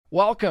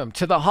Welcome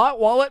to the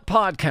Hot Wallet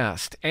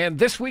Podcast and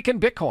This Week in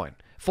Bitcoin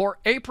for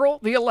April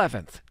the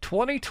 11th,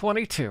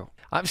 2022.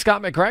 I'm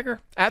Scott McGregor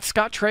at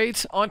Scott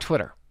Trades on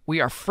Twitter.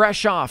 We are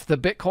fresh off the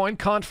Bitcoin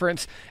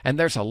conference and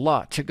there's a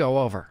lot to go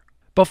over.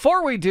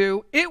 Before we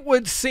do, it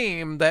would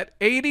seem that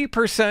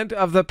 80%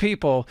 of the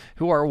people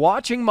who are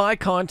watching my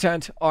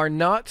content are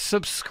not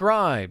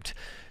subscribed.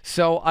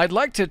 So I'd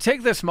like to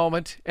take this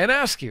moment and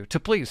ask you to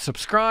please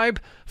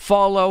subscribe,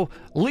 follow,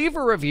 leave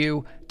a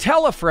review,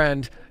 tell a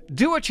friend,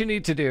 do what you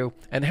need to do,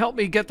 and help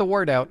me get the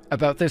word out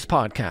about this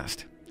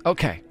podcast.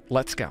 Okay,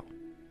 let's go.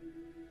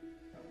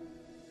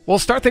 We'll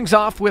start things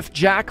off with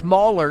Jack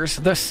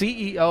Mallers, the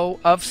CEO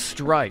of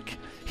Strike.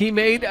 He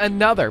made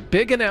another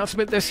big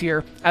announcement this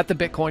year at the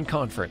Bitcoin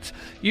conference.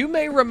 You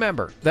may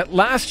remember that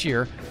last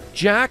year,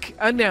 Jack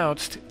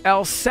announced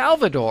El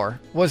Salvador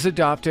was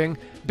adopting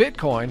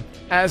Bitcoin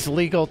as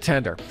legal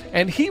tender.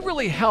 And he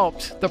really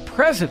helped the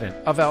president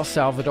of El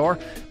Salvador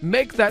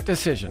make that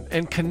decision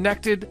and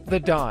connected the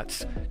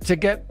dots to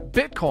get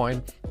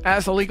Bitcoin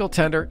as a legal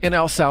tender in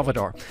El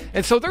Salvador.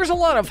 And so there's a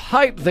lot of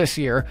hype this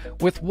year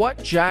with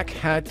what Jack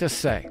had to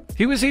say.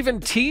 He was even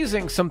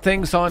teasing some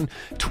things on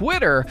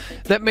Twitter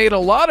that made a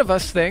lot of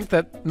us think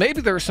that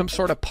maybe there's some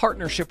sort of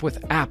partnership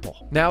with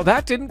Apple. Now,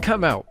 that didn't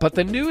come out, but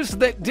the news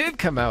that did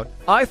come out,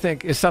 I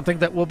think, is something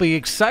that will be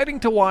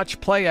exciting to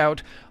watch play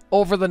out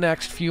over the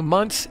next few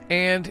months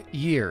and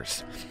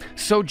years.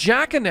 So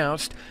Jack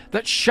announced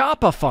that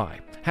Shopify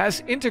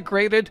has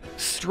integrated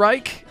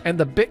Strike and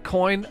the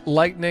Bitcoin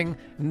Lightning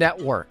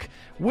Network,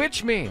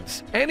 which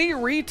means any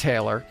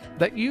retailer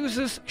that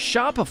uses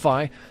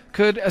Shopify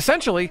could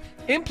essentially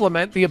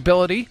implement the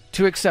ability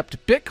to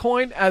accept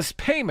Bitcoin as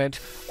payment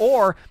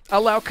or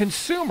allow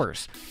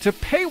consumers to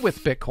pay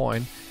with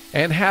Bitcoin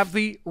and have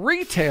the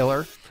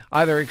retailer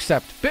either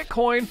accept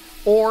Bitcoin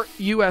or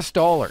US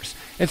dollars.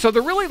 And so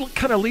they're really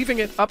kind of leaving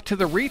it up to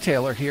the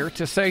retailer here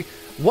to say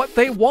what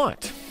they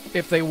want.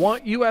 If they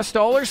want US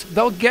dollars,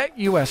 they'll get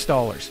US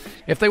dollars.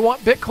 If they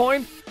want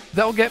Bitcoin,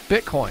 they'll get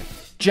Bitcoin.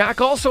 Jack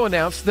also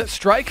announced that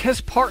Strike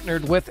has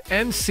partnered with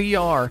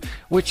NCR,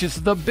 which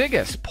is the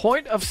biggest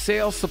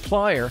point-of-sale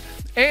supplier,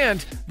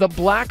 and the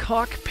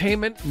Blackhawk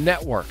Payment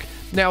Network.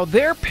 Now,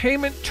 their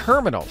payment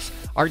terminals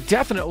are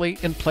definitely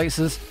in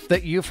places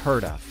that you've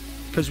heard of.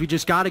 Because we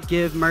just got to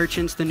give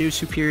merchants the new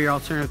superior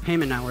alternative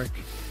payment network.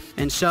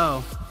 And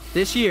so,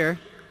 this year,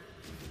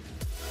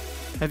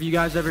 have you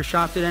guys ever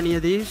shopped at any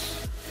of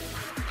these?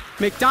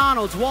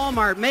 McDonald's,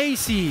 Walmart,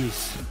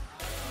 Macy's,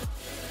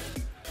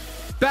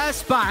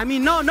 Best Buy. I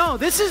mean, no,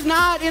 this is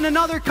not in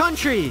another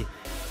country.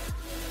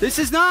 This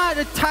is not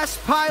a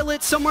test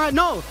pilot somewhere.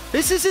 No,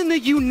 this is in the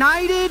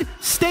United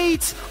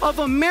States of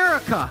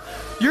America.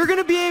 You're going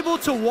to be able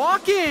to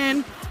walk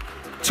in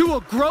to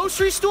a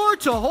grocery store,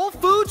 to Whole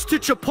Foods, to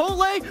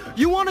Chipotle.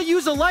 You want to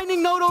use a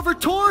Lightning node over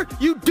Tor?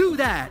 You do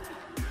that.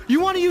 You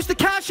want to use the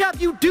Cash App?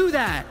 You do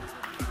that.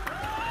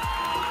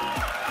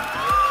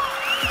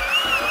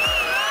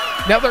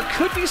 Now, there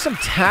could be some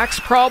tax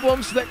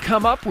problems that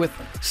come up with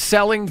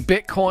selling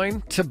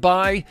Bitcoin to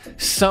buy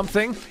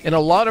something. In a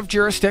lot of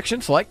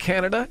jurisdictions like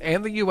Canada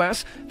and the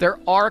US, there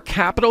are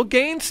capital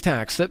gains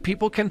tax that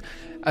people can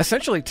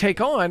essentially take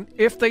on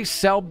if they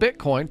sell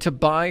Bitcoin to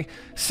buy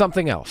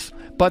something else.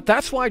 But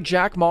that's why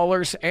Jack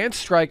Mallers and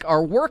Strike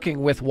are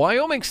working with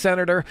Wyoming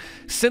Senator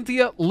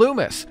Cynthia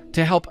Lummis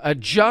to help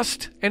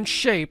adjust and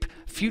shape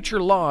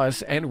future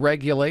laws and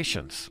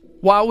regulations.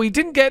 While we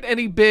didn't get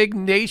any big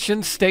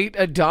nation-state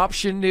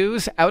adoption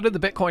news out of the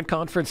Bitcoin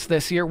conference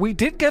this year, we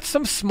did get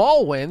some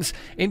small wins,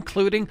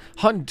 including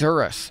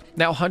Honduras.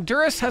 Now,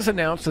 Honduras has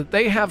announced that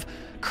they have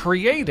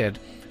created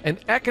an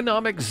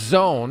economic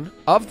zone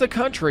of the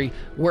country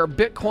where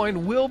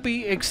Bitcoin will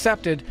be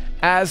accepted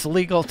as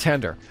legal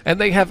tender. And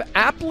they have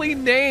aptly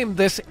named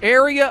this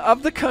area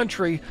of the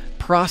country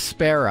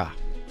Prospera.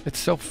 It's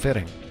so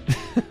fitting.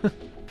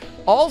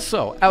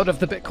 Also out of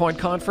the Bitcoin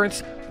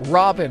conference,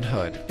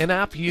 Robinhood, an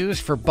app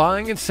used for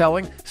buying and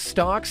selling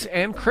stocks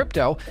and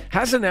crypto,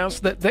 has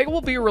announced that they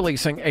will be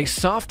releasing a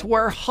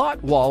software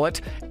hot wallet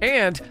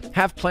and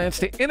have plans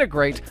to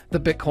integrate the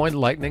Bitcoin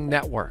Lightning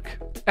Network.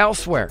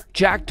 Elsewhere,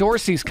 Jack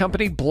Dorsey's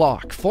company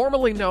Block,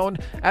 formerly known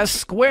as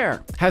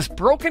Square, has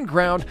broken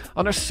ground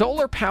on a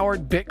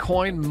solar-powered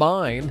Bitcoin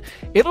mine.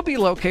 It'll be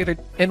located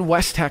in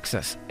West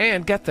Texas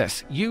and, get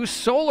this, use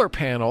solar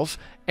panels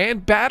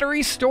and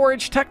battery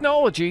storage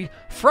technology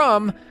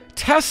from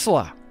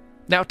Tesla.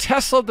 Now,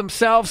 Tesla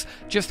themselves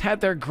just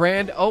had their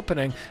grand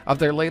opening of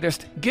their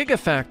latest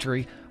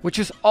Gigafactory, which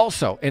is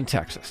also in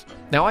Texas.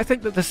 Now, I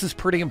think that this is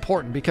pretty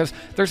important because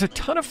there's a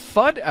ton of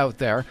FUD out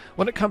there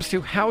when it comes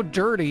to how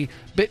dirty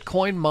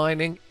Bitcoin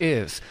mining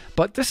is.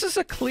 But this is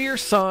a clear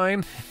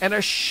sign and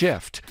a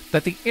shift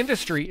that the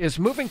industry is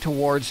moving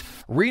towards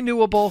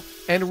renewable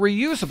and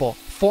reusable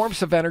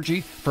forms of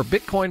energy for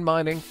Bitcoin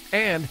mining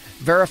and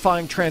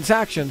verifying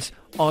transactions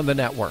on the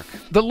network.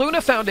 The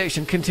Luna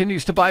Foundation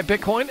continues to buy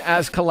Bitcoin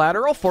as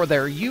collateral for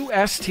their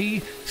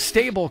UST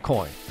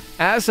stablecoin.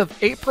 as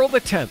of April the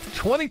 10th,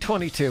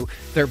 2022,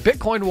 their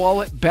Bitcoin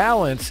wallet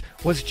balance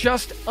was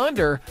just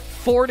under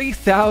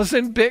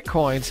 40,000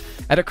 Bitcoins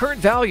at a current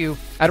value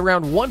at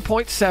around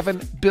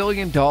 $1.7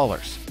 billion.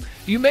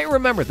 You may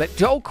remember that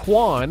Do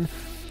Kwon,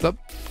 the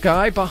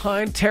guy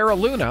behind Terra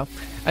Luna,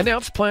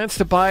 announced plans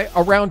to buy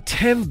around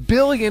 $10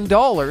 billion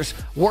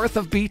worth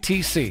of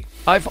BTC.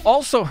 I've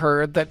also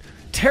heard that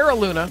Terra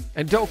Luna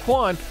and Do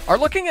Kwon are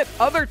looking at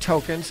other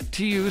tokens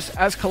to use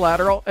as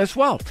collateral as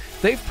well.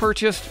 They've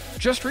purchased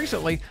just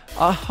recently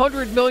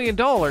 $100 million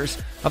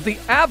of the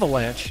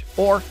Avalanche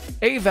or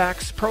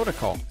AVAX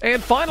protocol.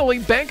 And finally,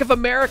 Bank of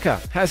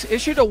America has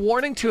issued a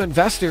warning to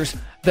investors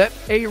that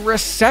a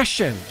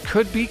recession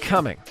could be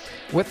coming.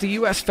 With the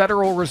U.S.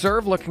 Federal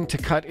Reserve looking to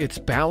cut its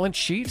balance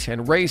sheet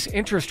and raise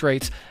interest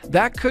rates,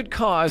 that could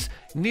cause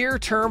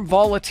near-term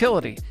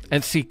volatility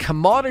and see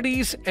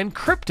commodities and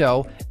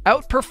crypto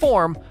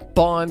outperform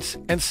bonds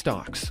and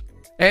stocks.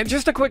 And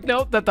just a quick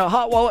note that the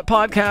Hot Wallet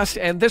podcast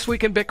and This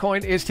Week in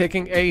Bitcoin is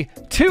taking a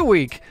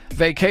 2-week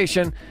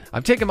vacation.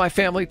 I'm taking my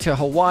family to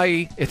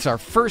Hawaii. It's our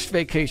first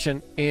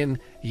vacation in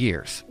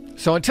years.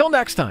 So until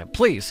next time,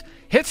 please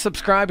hit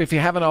subscribe if you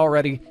haven't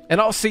already,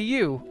 and I'll see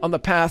you on the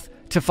path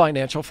to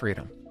financial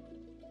freedom.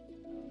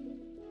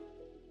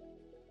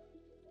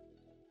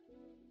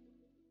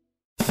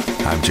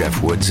 I'm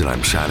Jeff Woods, and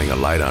I'm shining a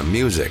light on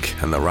music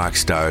and the rock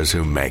stars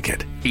who make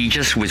it. He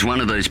just was one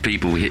of those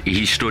people,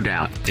 he stood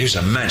out. He was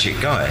a magic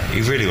guy.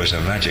 He really was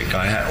a magic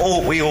guy.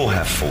 We all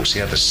have faults. He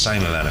had the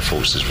same amount of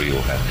faults as we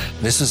all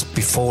have. This was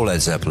before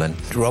Led Zeppelin.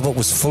 Robert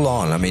was full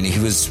on. I mean, he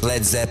was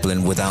Led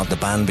Zeppelin without the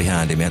band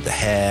behind him. He had the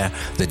hair,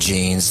 the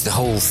jeans, the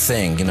whole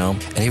thing, you know,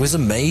 and he was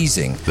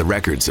amazing. The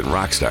Records and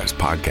Rockstars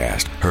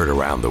podcast, heard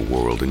around the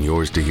world and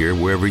yours to hear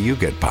wherever you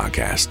get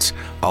podcasts.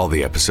 All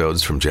the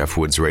episodes from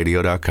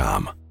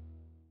JeffWoodsRadio.com.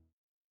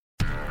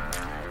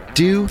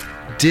 Do,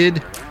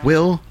 Did,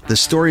 Will, the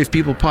Story of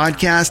People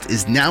podcast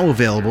is now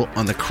available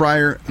on the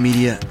Crier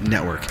Media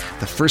Network.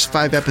 The first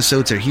 5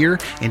 episodes are here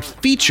and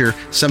feature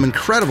some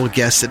incredible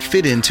guests that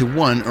fit into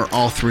one or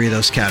all 3 of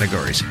those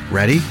categories.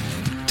 Ready?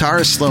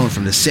 Tara Sloan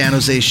from the San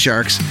Jose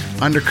Sharks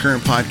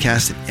Undercurrent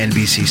podcast at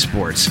NBC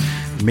Sports.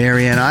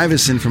 Marianne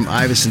Iveson from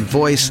Iveson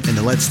Voice and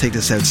the Let's Take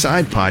This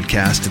Outside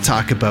podcast to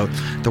talk about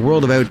the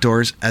world of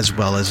outdoors as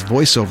well as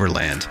voiceover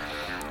land.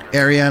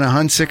 Ariana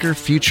Hunsicker,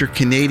 future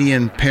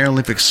Canadian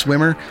Paralympic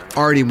swimmer,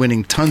 already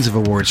winning tons of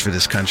awards for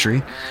this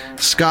country.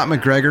 Scott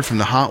McGregor from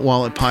the Hot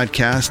Wallet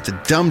podcast to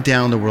dumb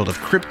down the world of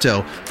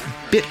crypto,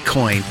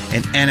 Bitcoin,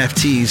 and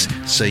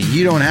NFTs so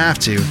you don't have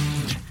to.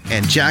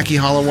 And Jackie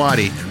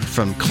Holowati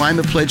from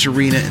Climate Pledge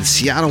Arena in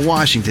Seattle,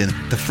 Washington,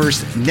 the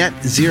first net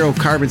zero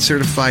carbon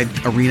certified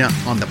arena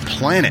on the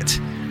planet.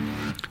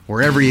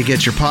 Wherever you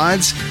get your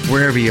pods,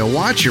 wherever you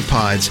watch your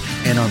pods,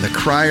 and on the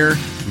Crier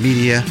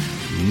Media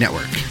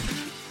Network.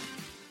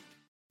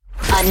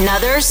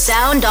 Another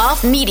Sound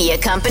Off Media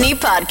Company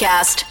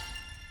podcast.